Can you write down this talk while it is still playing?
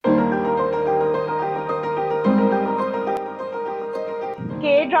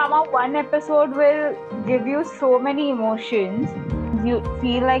K-drama, one episode will give you so many emotions. You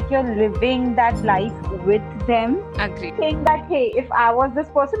feel like you're living that life with them. Agree. Think that, hey, if I was this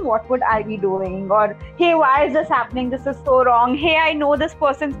person, what would I be doing? Or, hey, why is this happening? This is so wrong. Hey, I know this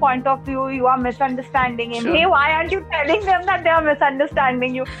person's point of view. You are misunderstanding him. Sure. Hey, why aren't you telling them that they are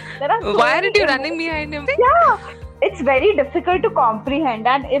misunderstanding you? There are so Why many aren't you emotions. running behind him? Yeah, it's very difficult to comprehend.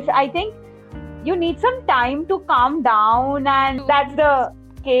 And if I think you need some time to calm down, and that's the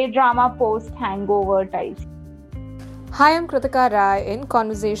K-drama post-hangover type. Hi, I'm Kritika Rai in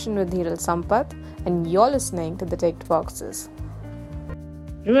conversation with Dhiral Sampath, and you're listening to The Ticked Boxes.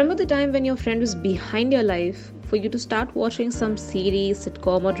 Remember the time when your friend was behind your life for you to start watching some series,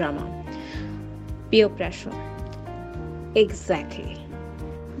 sitcom, or drama? Peer pressure. Exactly.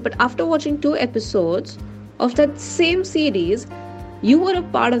 But after watching 2 episodes of that same series, you were a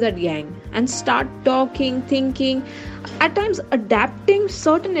part of that gang and start talking, thinking, at times adapting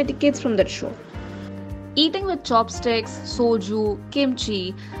certain etiquettes from that show. Eating with chopsticks, soju,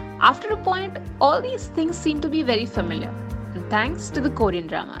 kimchi. After a point, all these things seem to be very familiar. And thanks to the Korean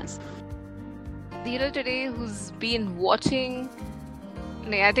dramas. Dhiral today, who's been watching...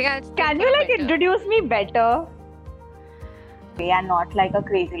 Can you introduce me better? And not like a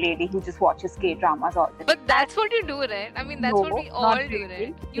crazy lady who just watches K-dramas all the time. But that's what you do, right? I mean, that's what we all do,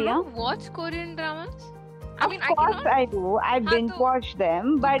 right? You Yeah. don't watch Korean dramas? I mean, Of course I do. I binge watch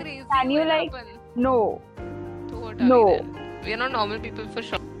them. But can you No. So what No. are we then? We are not normal people for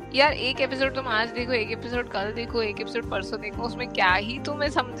sure. यार एक episode तुम आज देखो, एक episode कल देखो, एक episode परसों देखो, उसमें क्या ही तुम्हें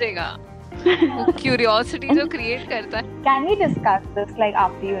समझेगा? वो क्यूरियोसिटी जो क्रिएट करता है. Can we discuss this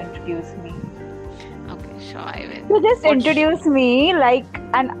after you introduce me? Okay, sure, I will. You just introduce me like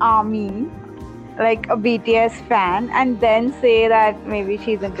an army, like a BTS fan, and then say that maybe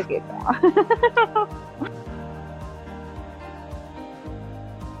she's into K-drama.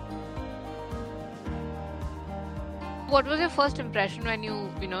 What was your first impression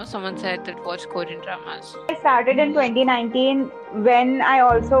when someone said that watch Korean dramas? I started in 2019 when I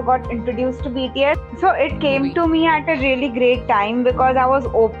also got introduced to BTS. So it came to me at a really great time because I was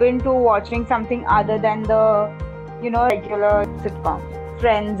open to watching something other than the, regular sitcom,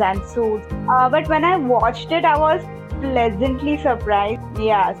 Friends and Suits. But when I watched it, I was pleasantly surprised.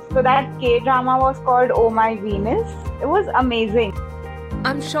 Yeah, so that K-drama was called Oh My Venus. It was amazing.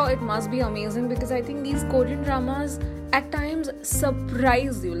 I'm sure it must be amazing because I think these Korean dramas at times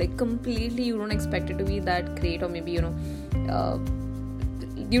surprise you, completely. You don't expect it to be that great, or maybe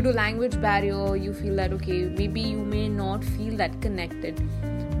due to language barrier you feel that okay, maybe you may not feel that connected.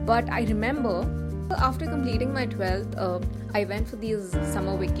 But I remember after completing my 12th, I went for these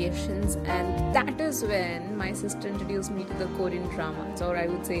summer vacations, and that is when my sister introduced me to the Korean dramas, or I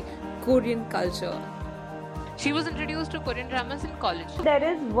would say Korean culture. She was introduced to Korean dramas in college. There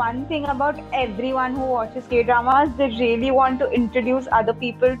is one thing about everyone who watches K-dramas, they really want to introduce other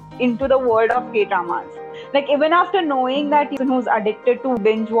people into the world of K-dramas. Even after knowing that person who's addicted to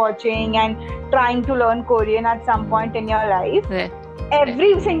binge watching and trying to learn Korean at some point in your life,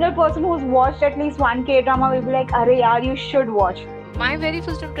 every single person who's watched at least one K-drama will be like, "Arey yaar, you should watch." My very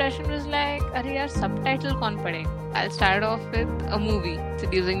first impression was like, "Arey yaar, subtitle kaun padhe?" I'll start off with a movie,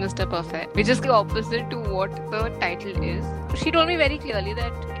 Seducing Mr. Perfect, which is the opposite to what the title is. She told me very clearly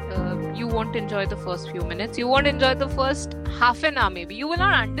that you won't enjoy the first few minutes. You won't enjoy the first half an hour maybe. You will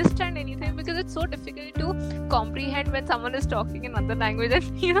not understand anything because it's so difficult to comprehend when someone is talking in another language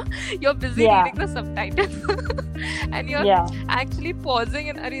and you're busy reading the subtitles and you're actually pausing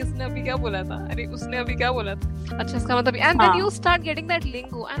and अरे इसने अभी क्या बोला था, अरे उसने अभी क्या बोला था, अच्छा इसका मतलब, and then you start getting that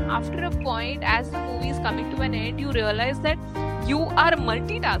lingo, and after a point as the movie is coming to an end you realize that you are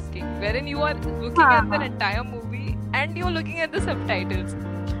multitasking, wherein you are looking at the entire movie and you're looking at the subtitles.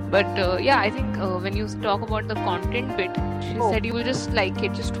 But I think when you talk about the content bit, she said you will just like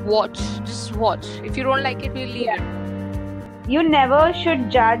it, just watch. If you don't like it, we'll leave it. You never should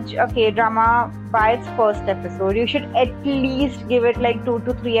judge a K-drama by its first episode. You should at least give it 2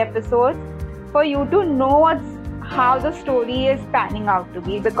 to 3 episodes for you to know how the story is panning out to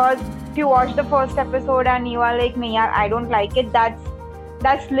be. Because if you watch the first episode and you are like, "Nahi yaar, I don't like it,"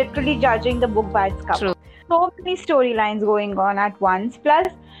 that's literally judging the book by its cover. True. So many storylines going on at once,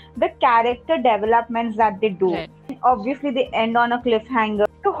 plus the character developments that they do. Right. Obviously, they end on a cliffhanger.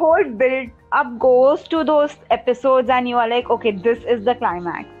 The whole build up goes to those episodes, and you are like, okay, this is the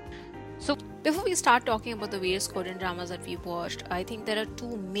climax. So, before we start talking about the various Korean dramas that we've watched, I think there are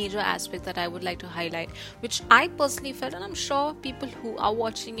 2 major aspects that I would like to highlight, which I personally felt, and I'm sure people who are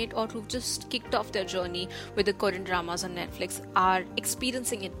watching it or who've just kicked off their journey with the Korean dramas on Netflix are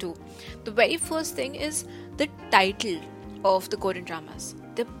experiencing it too. The very first thing is the title of the Korean dramas.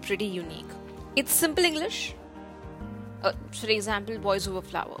 they're pretty unique. It's simple English. For example, Boys Over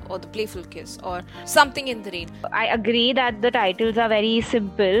Flower or The Playful Kiss or Something in the Rain. I agree that the titles are very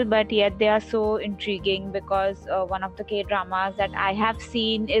simple, but yet they are so intriguing because one of the K-dramas that I have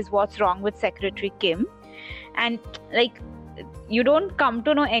seen is What's Wrong with Secretary Kim. And like, you don't come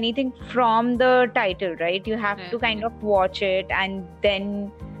to know anything from the title, right? You have to kind of watch it and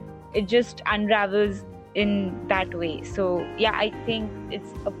then it just unravels in that way. So yeah, I think it's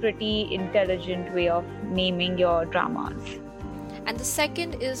a pretty intelligent way of naming your dramas. And the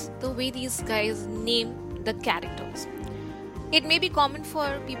second is the way these guys name the characters. It may be common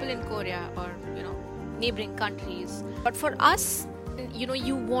for people in Korea or neighboring countries, but for us,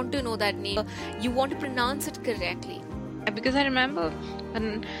 you want to know that name, you want to pronounce it correctly. Because I remember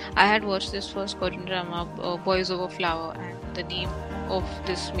when I had watched this first Korean drama, Boys Over Flower, and the name of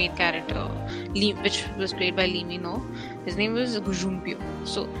this main character, which was played by Lee Min-ho, his name was Gujumpyo.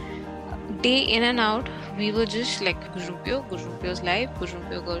 So day in and out, we were just like Gujumpyo's life,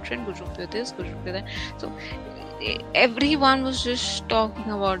 Gujumpyo girlfriend, Gujumpyo this, Gujumpyo that. So everyone was just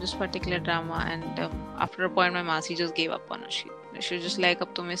talking about this particular drama, and after a point, my Masi just gave up on it. She was just like,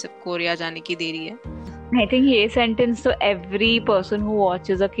 "Ab to main sab Korea jaane ki deri hai." I think ये sentence to every person who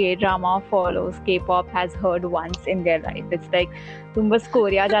watches a K-drama or follows K-pop has heard once in their life. It's like, तुम बस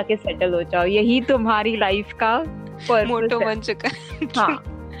Korea जाके settle हो जाओ, यही तुम्हारी life का purpose मोटो है. बन चुका है. हाँ.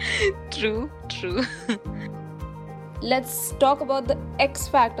 True. Let's talk about the X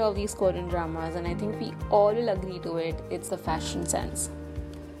factor of these Korean dramas, and I think we all will agree to it. It's the fashion sense.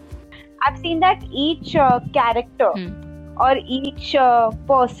 I've seen that each character or each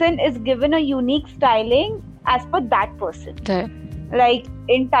person is given a unique styling as per that person. Like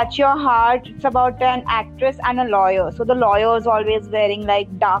in Touch Your Heart, it's about an actress and a lawyer. So the lawyer is always wearing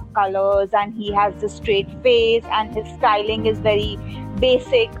like dark colors and he has this straight face and his styling is very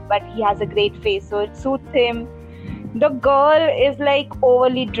basic, but he has a great face, so it suits him. The girl is like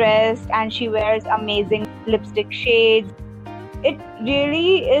overly dressed and she wears amazing lipstick shades. It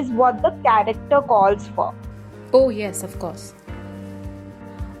really is what the character calls for. Oh yes, of course.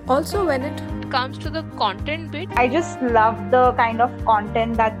 Also, when it comes to the content bit, I just love the kind of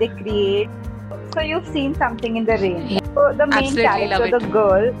content that they create. So you've seen Something in the Rain. So the main character, the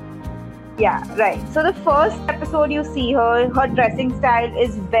girl. Yeah, right. So the first episode you see her dressing style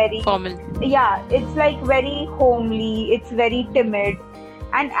is very formal. Yeah, it's like very homely, it's very timid.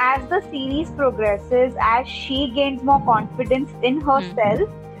 And as the series progresses, as she gains more confidence in herself,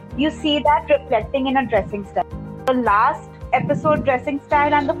 you see that reflecting in her dressing style. The last episode dressing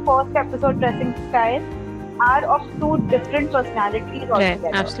style and the first episode dressing style are of two different personalities altogether.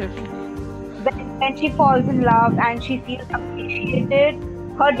 Yeah, absolutely. When she falls in love and she feels appreciated,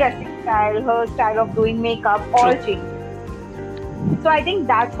 her dressing style, her style of doing makeup, all changes. So I think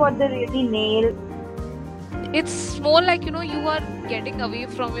that's what they really nail. It's more like, you are getting away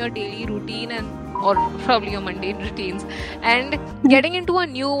from your daily routine or probably your mundane routines and getting into a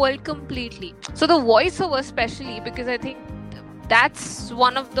new world completely. So the voiceover especially, because I think that's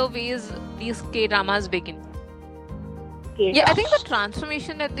one of the ways these K-dramas begin. Yeah, I think the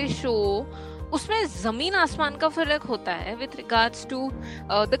transformation that they show, उसमें ज़मीन आसमान का फर्क होता है with regards to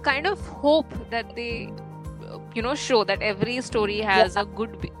the kind of hope that they show that every story has a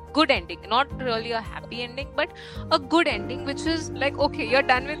good ending, not really a happy ending, but a good ending, which is like, okay, you're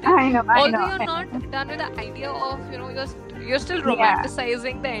done with it. Although you're not done with the idea of you're still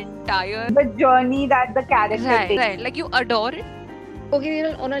romanticizing the entire journey that the character takes. Right, like you adore it.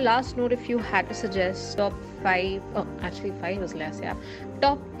 Okay, on a last note, if you had to suggest top 5, actually 5 was less,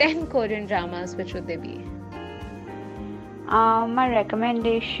 top 10 Korean dramas, which would they be? My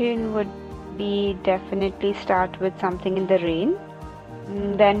recommendation would be definitely start with Something in the Rain,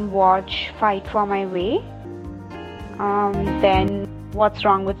 then watch Fight for My Way, then What's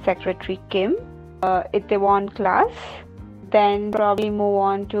Wrong with Secretary Kim, Itaewon Class, then probably move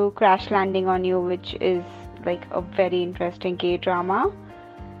on to Crash Landing on You, which is like a very interesting K-drama.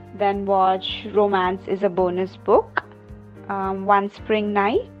 Then watch Romance is a Bonus Book, One Spring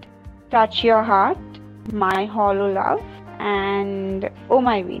Night, Touch Your Heart, My Hollow Love, and Oh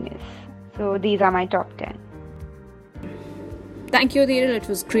My Venus. So these are my top 10. Thank you, Dhiril. It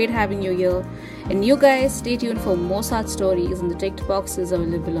was great having you here. And you guys, stay tuned for more such stories, and the Ticked Box is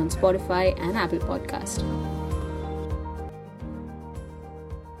available on Spotify and Apple Podcast.